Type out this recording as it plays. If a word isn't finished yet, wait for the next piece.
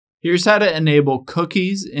Here's how to enable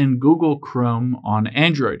cookies in Google Chrome on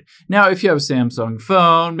Android. Now, if you have a Samsung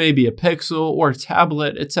phone, maybe a Pixel or a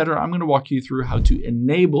tablet, etc., I'm going to walk you through how to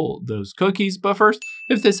enable those cookies. But first,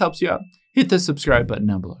 if this helps you out, hit the subscribe button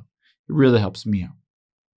down below. It really helps me out.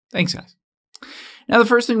 Thanks, guys. Now, the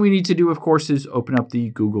first thing we need to do, of course, is open up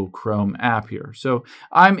the Google Chrome app here. So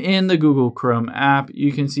I'm in the Google Chrome app.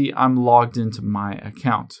 You can see I'm logged into my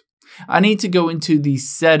account. I need to go into the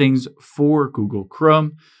settings for Google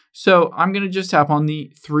Chrome. So I'm going to just tap on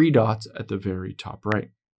the three dots at the very top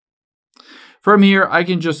right. From here, I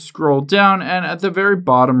can just scroll down, and at the very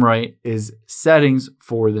bottom right is settings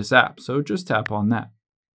for this app. So just tap on that.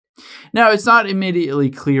 Now, it's not immediately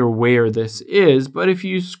clear where this is, but if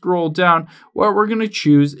you scroll down, what we're going to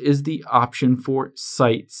choose is the option for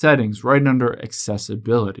site settings right under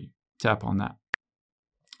accessibility. Tap on that.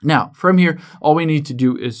 Now, from here, all we need to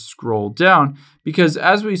do is scroll down, because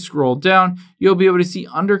as we scroll down, you'll be able to see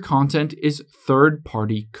under content is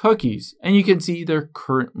third-party cookies, and you can see they're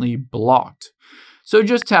currently blocked. So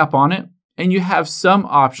just tap on it, and you have some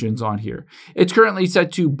options on here. It's currently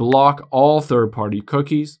set to block all third-party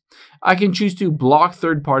cookies. I can choose to block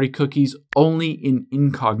third-party cookies only in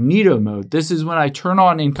incognito mode. This is when I turn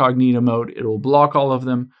on incognito mode, it will block all of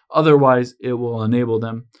them. Otherwise, it will enable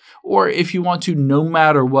them. Or if you want to, no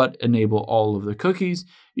matter what, enable all of the cookies,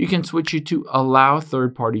 you can switch it to allow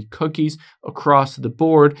third-party cookies across the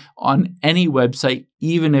board on any website,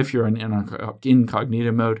 even if you're in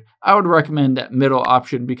incognito mode. I would recommend that middle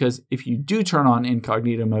option because if you do turn on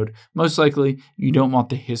incognito mode, most likely you don't want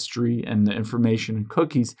the history and the information and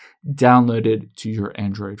cookies downloaded to your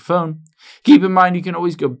Android phone. Keep in mind, you can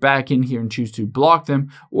always go back in here and choose to block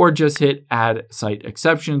them or just hit add site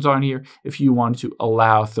exceptions on here if you want to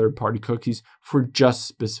allow third-party cookies for just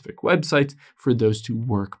specific websites for those to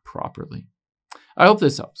work properly. I hope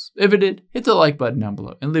this helps. If it did, hit the like button down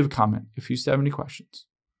below and leave a comment if you still have any questions.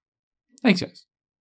 Thanks, guys.